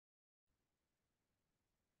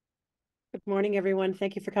Good morning, everyone.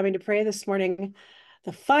 Thank you for coming to pray this morning.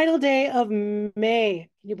 The final day of May.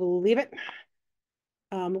 Can you believe it?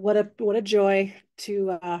 What a joy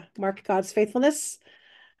to mark God's faithfulness.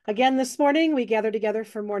 Again, this morning, we gather together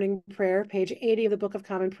for morning prayer, page 80 of the Book of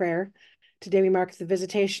Common Prayer. Today, we mark the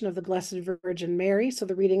visitation of the Blessed Virgin Mary. So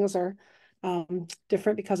the readings are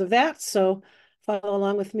different because of that. So follow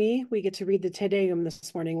along with me. We get to read the Te Deum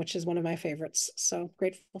this morning, which is one of my favorites. So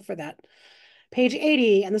grateful for that. Page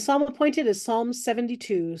 80, and the psalm appointed is Psalm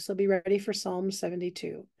 72. So be ready for Psalm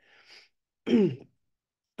 72.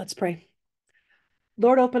 Let's pray.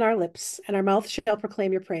 Lord, open our lips, and our mouth shall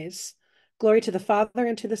proclaim your praise. Glory to the Father,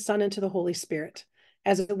 and to the Son, and to the Holy Spirit,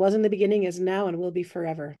 as it was in the beginning, is now, and will be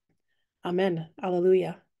forever. Amen.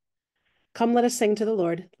 Alleluia. Come, let us sing to the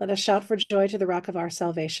Lord. Let us shout for joy to the rock of our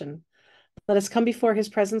salvation. Let us come before his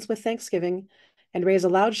presence with thanksgiving, and raise a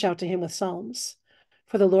loud shout to him with psalms.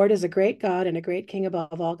 For the Lord is a great God and a great King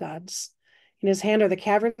above all gods. In his hand are the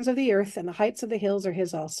caverns of the earth, and the heights of the hills are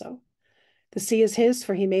his also. The sea is his,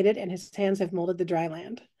 for he made it, and his hands have molded the dry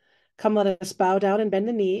land. Come, let us bow down and bend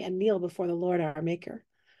the knee and kneel before the Lord our Maker.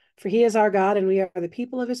 For he is our God, and we are the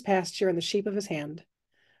people of his pasture and the sheep of his hand.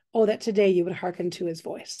 Oh, that today you would hearken to his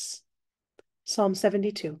voice. Psalm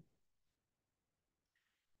 72.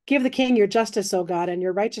 Give the king your justice, O God, and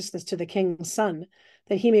your righteousness to the king's son,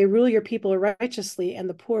 that he may rule your people righteously and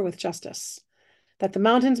the poor with justice, that the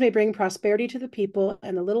mountains may bring prosperity to the people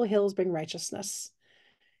and the little hills bring righteousness.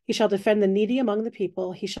 He shall defend the needy among the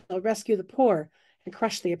people. He shall rescue the poor and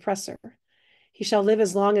crush the oppressor. He shall live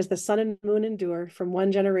as long as the sun and moon endure, from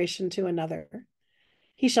one generation to another.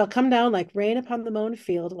 He shall come down like rain upon the mown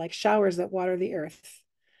field, like showers that water the earth.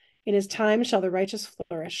 In his time shall the righteous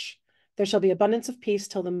flourish. There shall be abundance of peace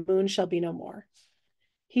till the moon shall be no more.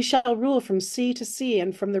 He shall rule from sea to sea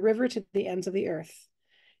and from the river to the ends of the earth.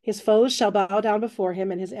 His foes shall bow down before him,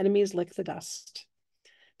 and his enemies lick the dust.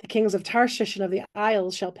 The kings of Tarshish and of the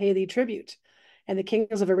isles shall pay thee tribute, and the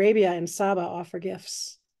kings of Arabia and Saba offer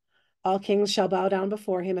gifts. All kings shall bow down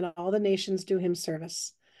before him, and all the nations do him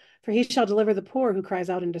service. For he shall deliver the poor who cries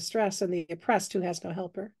out in distress, and the oppressed who has no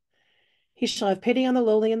helper. He shall have pity on the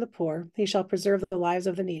lowly and the poor. He shall preserve the lives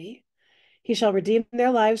of the needy. He shall redeem their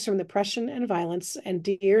lives from oppression and violence, and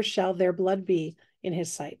dear shall their blood be in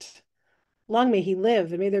his sight. Long may he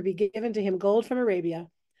live, and may there be given to him gold from Arabia.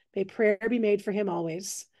 May prayer be made for him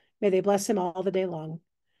always. May they bless him all the day long.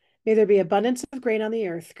 May there be abundance of grain on the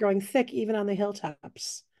earth, growing thick even on the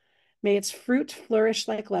hilltops. May its fruit flourish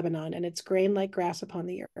like Lebanon, and its grain like grass upon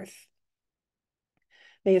the earth.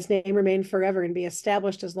 May his name remain forever and be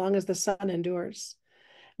established as long as the sun endures.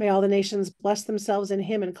 May all the nations bless themselves in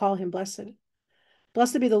him and call him blessed.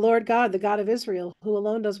 Blessed be the Lord God, the God of Israel, who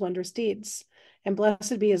alone does wondrous deeds, and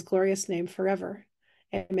blessed be his glorious name forever.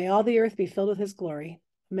 And may all the earth be filled with his glory.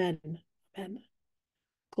 Amen. Amen.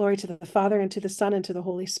 Glory to the Father, and to the Son, and to the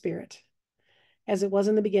Holy Spirit, as it was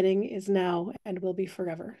in the beginning, is now, and will be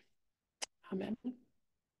forever. Amen.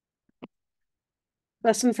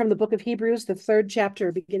 Lesson from the book of Hebrews, the 3rd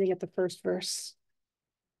chapter, beginning at the 1st verse.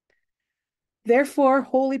 Therefore,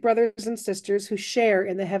 holy brothers and sisters who share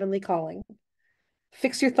in the heavenly calling,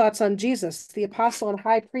 fix your thoughts on Jesus, the apostle and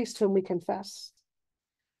high priest whom we confess.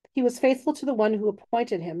 He was faithful to the one who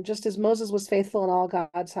appointed him, just as Moses was faithful in all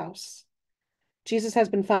God's house. Jesus has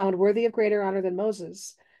been found worthy of greater honor than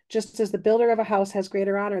Moses, just as the builder of a house has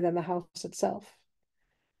greater honor than the house itself.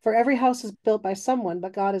 For every house is built by someone,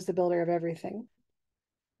 but God is the builder of everything.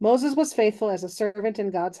 Moses was faithful as a servant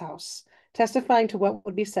in God's house, testifying to what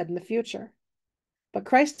would be said in the future. But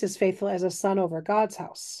Christ is faithful as a son over God's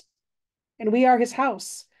house. And we are his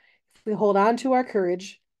house if we hold on to our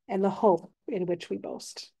courage and the hope in which we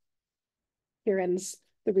boast. Here ends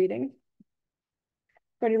the reading.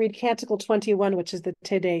 We're going to read Canticle 21, which is the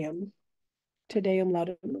Te Deum. Te Deum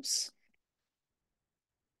Laudamus.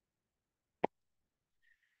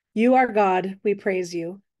 You are God, we praise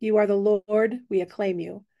you. You are the Lord, we acclaim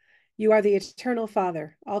you. You are the eternal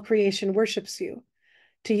Father. All creation worships you.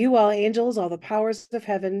 To you, all angels, all the powers of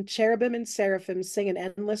heaven, cherubim and seraphim sing an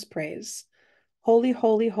endless praise. Holy,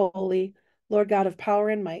 holy, holy, Lord God of power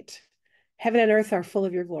and might. Heaven and earth are full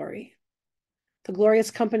of your glory. The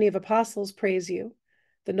glorious company of apostles praise you.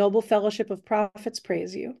 The noble fellowship of prophets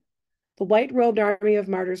praise you. The white-robed army of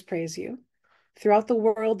martyrs praise you. Throughout the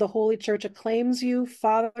world, the Holy Church acclaims you,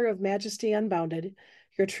 Father of majesty unbounded,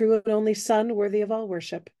 your true and only Son, worthy of all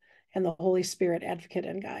worship, and the Holy Spirit, advocate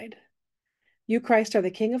and guide. You, Christ, are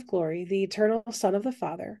the King of glory, the eternal Son of the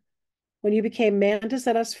Father. When you became man to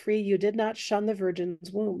set us free, you did not shun the Virgin's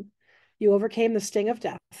womb. You overcame the sting of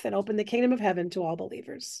death and opened the kingdom of heaven to all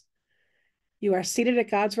believers. You are seated at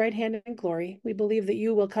God's right hand in glory. We believe that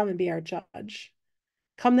you will come and be our judge.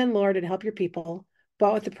 Come then, Lord, and help your people,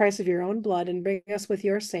 bought with the price of your own blood, and bring us with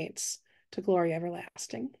your saints to glory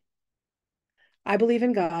everlasting. I believe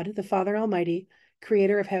in God, the Father Almighty,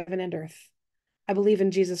 creator of heaven and earth. I believe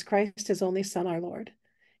in Jesus Christ, his only Son, our Lord.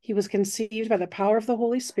 He was conceived by the power of the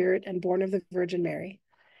Holy Spirit and born of the Virgin Mary.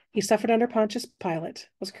 He suffered under Pontius Pilate,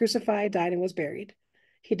 was crucified, died, and was buried.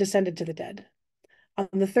 He descended to the dead. On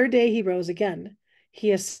the third day, he rose again.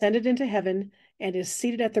 He ascended into heaven and is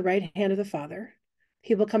seated at the right hand of the Father.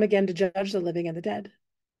 He will come again to judge the living and the dead.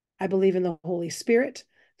 I believe in the Holy Spirit,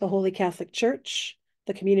 the Holy Catholic Church,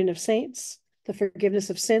 the communion of saints, the forgiveness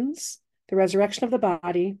of sins, the resurrection of the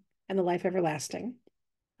body, and the life everlasting.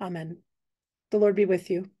 Amen. The Lord be with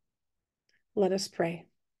you. Let us pray.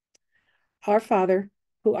 Our Father,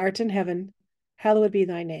 who art in heaven, hallowed be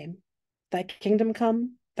thy name. Thy kingdom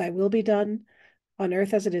come, thy will be done, on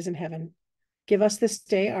earth as it is in heaven. Give us this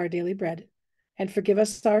day our daily bread, and forgive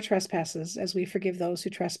us our trespasses as we forgive those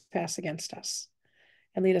who trespass against us.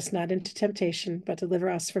 And lead us not into temptation, but deliver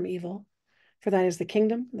us from evil. For thine is the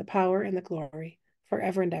kingdom, the power, and the glory,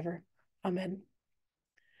 forever and ever. Amen.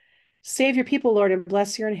 Save your people, Lord, and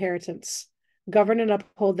bless your inheritance. Govern and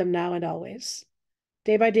uphold them now and always.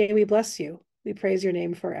 Day by day we bless you. We praise your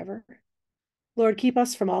name forever. Lord, keep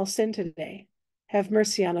us from all sin today. Have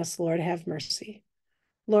mercy on us, Lord, have mercy.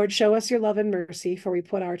 Lord, show us your love and mercy, for we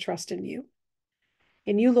put our trust in you.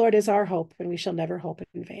 In you, Lord, is our hope, and we shall never hope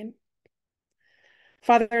in vain.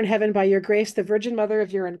 Father in heaven, by your grace, the Virgin Mother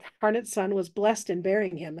of your incarnate Son was blessed in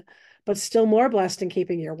bearing him, but still more blessed in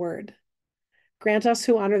keeping your word. Grant us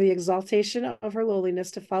who honor the exaltation of her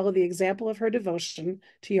lowliness to follow the example of her devotion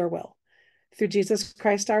to your will. Through Jesus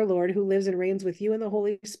Christ our Lord, who lives and reigns with you in the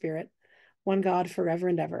Holy Spirit, one God forever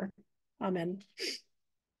and ever. Amen.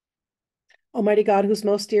 Almighty God, whose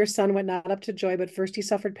most dear Son went not up to joy, but first he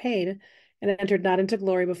suffered pain and entered not into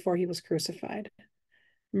glory before he was crucified.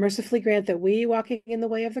 Mercifully grant that we, walking in the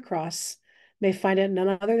way of the cross, may find it none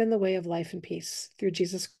other than the way of life and peace, through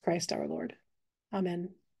Jesus Christ our Lord. Amen.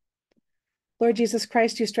 Lord Jesus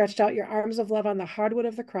Christ, you stretched out your arms of love on the hardwood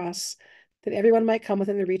of the cross, that everyone might come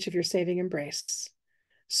within the reach of your saving embrace.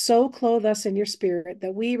 So clothe us in your spirit,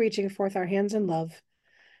 that we, reaching forth our hands in love,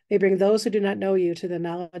 may bring those who do not know you to the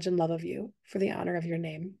knowledge and love of you, for the honor of your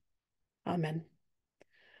name. Amen.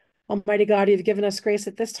 Almighty God, you have given us grace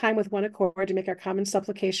at this time with one accord to make our common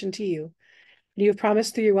supplication to you. And you have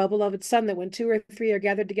promised through your well-beloved Son that when 2 or 3 are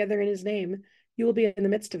gathered together in his name, you will be in the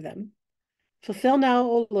midst of them. Fulfill now,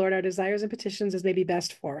 O Lord, our desires and petitions as may be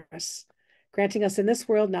best for us, granting us in this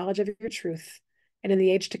world knowledge of your truth, and in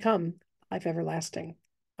the age to come, life everlasting.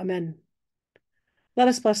 Amen. Let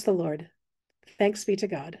us bless the Lord. Thanks be to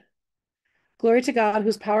God. Glory to God,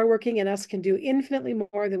 whose power working in us can do infinitely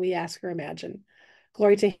more than we ask or imagine.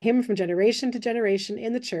 Glory to him from generation to generation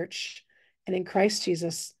in the church and in Christ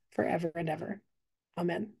Jesus forever and ever.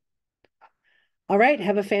 Amen. All right,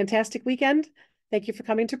 have a fantastic weekend. Thank you for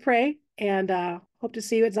coming to pray, and hope to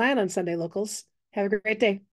see you at Zion on Sunday, locals. Have a great day.